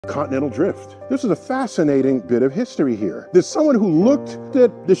Continental drift. This is a fascinating bit of history here. There's someone who looked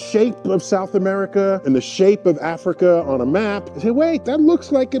at the shape of South America and the shape of Africa on a map and said, wait, that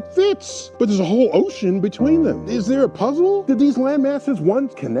looks like it fits, but there's a whole ocean between them. Is there a puzzle? Did these land masses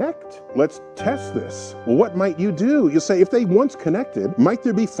once connect? Let's test this. Well, what might you do? You say, if they once connected, might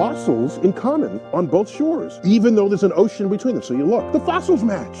there be fossils in common on both shores, even though there's an ocean between them? So you look, the fossils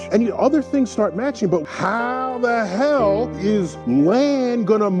match, and other things start matching, but how the hell is land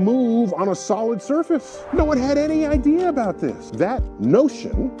gonna move on a solid surface? No one had any idea about this. That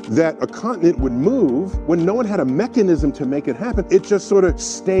notion that a continent would move when no one had a mechanism to make it happen, it just sort of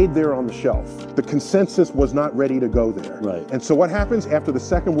stayed there on the shelf. The consensus was not ready to go there. Right. And so what happens after the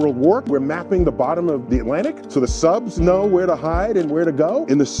Second World War? We're mapping the bottom of the Atlantic, so the subs know where to hide and where to go.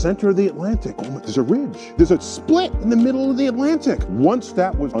 In the center of the Atlantic, there's a ridge. There's a split in the middle of the Atlantic. Once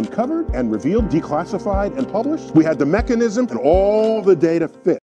that was uncovered and revealed, declassified and published, we had the mechanism and all the data